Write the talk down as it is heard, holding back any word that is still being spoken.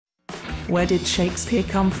Where did Shakespeare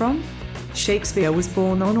come from? Shakespeare was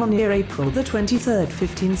born on or near April the 23rd,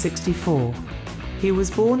 1564. He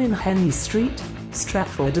was born in Henley Street,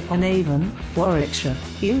 Stratford-upon-Avon, Warwickshire,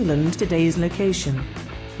 England. Today's location.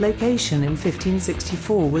 Location in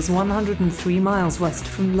 1564 was 103 miles west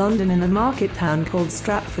from London in a market town called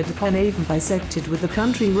Stratford-upon-Avon, bisected with the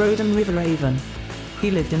country road and River Avon. He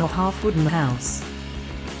lived in a half-wooden house.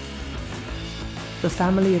 The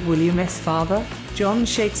family of William S. Father, John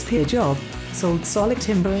Shakespeare Job, sold solid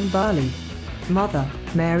timber in Burley. Mother,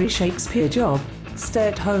 Mary Shakespeare Job,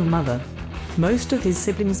 stay-at-home mother. Most of his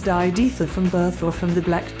siblings died either from birth or from the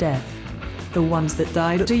Black Death. The ones that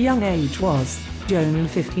died at a young age was Joan in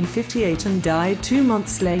 1558 and died 2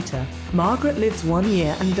 months later. Margaret lived 1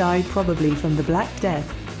 year and died probably from the Black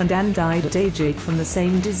Death, and Anne died at age 8 from the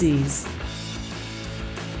same disease.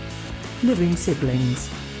 Living siblings.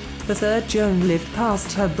 The third Joan lived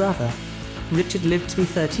past her brother. Richard lived to be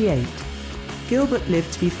 38. Gilbert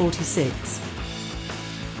lived to be 46.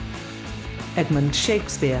 Edmund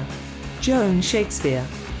Shakespeare. Joan Shakespeare.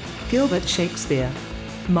 Gilbert Shakespeare.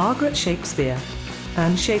 Margaret Shakespeare.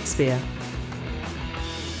 Anne Shakespeare.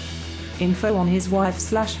 Info on his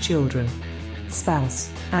wife/children.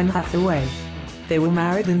 Spouse, Anne Hathaway. They were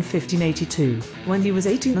married in 1582, when he was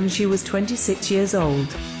 18 and she was 26 years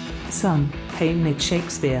old. Son, Hamish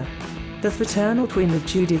Shakespeare. The fraternal twin of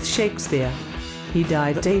Judith Shakespeare. He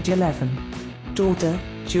died at age 11. Daughter,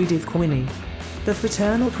 Judith Quinney. The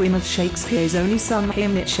fraternal twin of Shakespeare's only son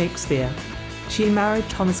Hamish Shakespeare. She married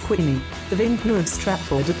Thomas Quinney, the vintner of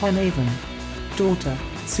Stratford-upon-Avon. Daughter,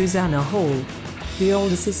 Susanna Hall. The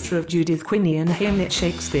older sister of Judith Quinney and Hamish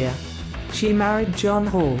Shakespeare. She married John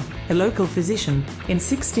Hall, a local physician, in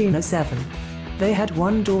 1607. They had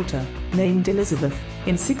one daughter, named Elizabeth,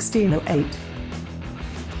 in 1608.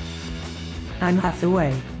 Anne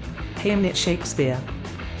Hathaway. Hamish Shakespeare.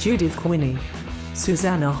 Judith Quinney.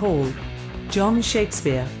 Susanna Hall. John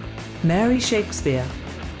Shakespeare. Mary Shakespeare.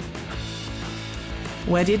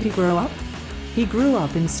 Where did he grow up? He grew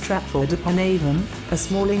up in Stratford-upon-Avon, a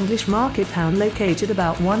small English market town located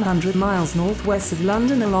about 100 miles northwest of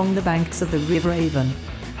London along the banks of the River Avon.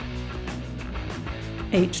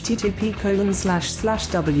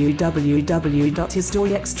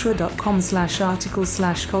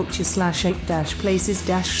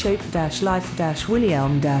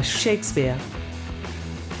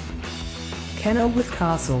 Kenilworth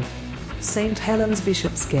Castle. St Helens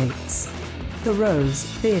Bishopsgates. The Rose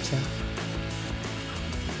Theatre.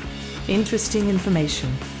 Interesting information.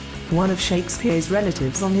 One of Shakespeare's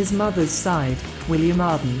relatives on his mother's side, William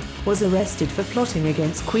Arden, was arrested for plotting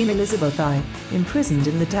against Queen Elizabeth I, imprisoned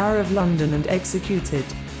in the Tower of London and executed.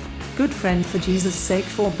 Good friend, for Jesus' sake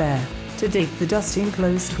forbear to dig the dust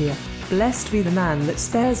enclosed here. Blessed be the man that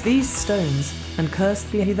spares these stones, and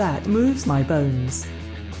cursed be he that moves my bones.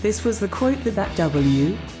 This was the quote that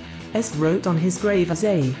W.S. wrote on his grave as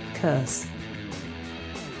a curse.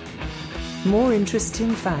 More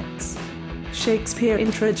interesting facts. Shakespeare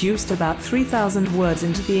introduced about 3,000 words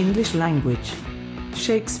into the English language.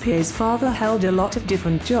 Shakespeare's father held a lot of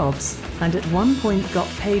different jobs, and at one point got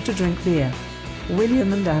paid to drink beer.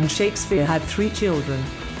 William and Anne Shakespeare had 3 children.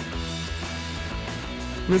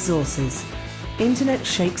 Resources. Internet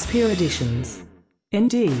Shakespeare editions.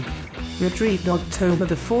 ND. Retrieved October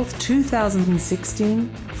 4, 2016,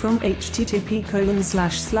 from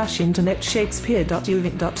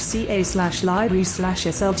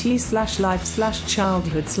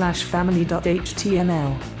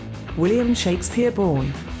http://internetsHakespeare.uvik.ca/library/slt/life/childhood/family.html. William Shakespeare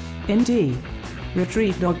born. ND.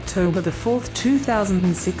 Retrieved October 4,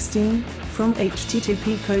 2016, from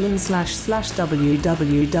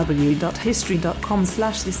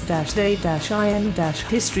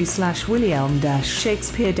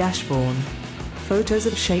http://www.history.com/this-day-in-history/William-Shakespeare-born. Photos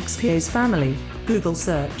of Shakespeare's family, Google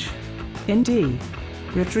search. ND.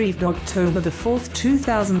 Retrieved October 4,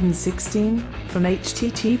 2016, from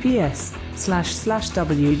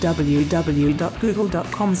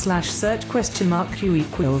https://www.google.com/search?q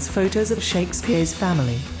 = photos of Shakespeare's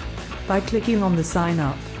family. By clicking on the Sign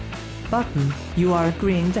Up button, you are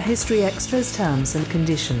agreeing to History Extra's terms and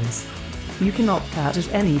conditions. You can opt out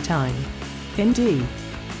at any time. ND.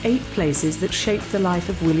 8 places that shaped the life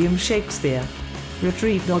of William Shakespeare.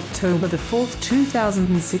 Retrieved October 4,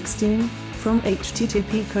 2016, from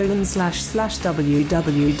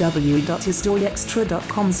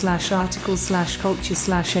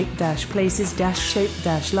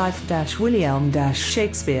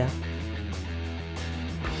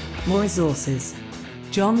More resources.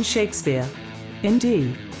 John Shakespeare.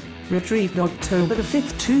 ND. Retrieved October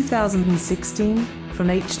 5, 2016, from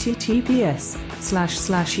https://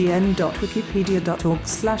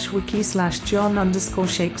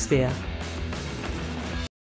 en.wikipedia.org/wiki/John_Shakespeare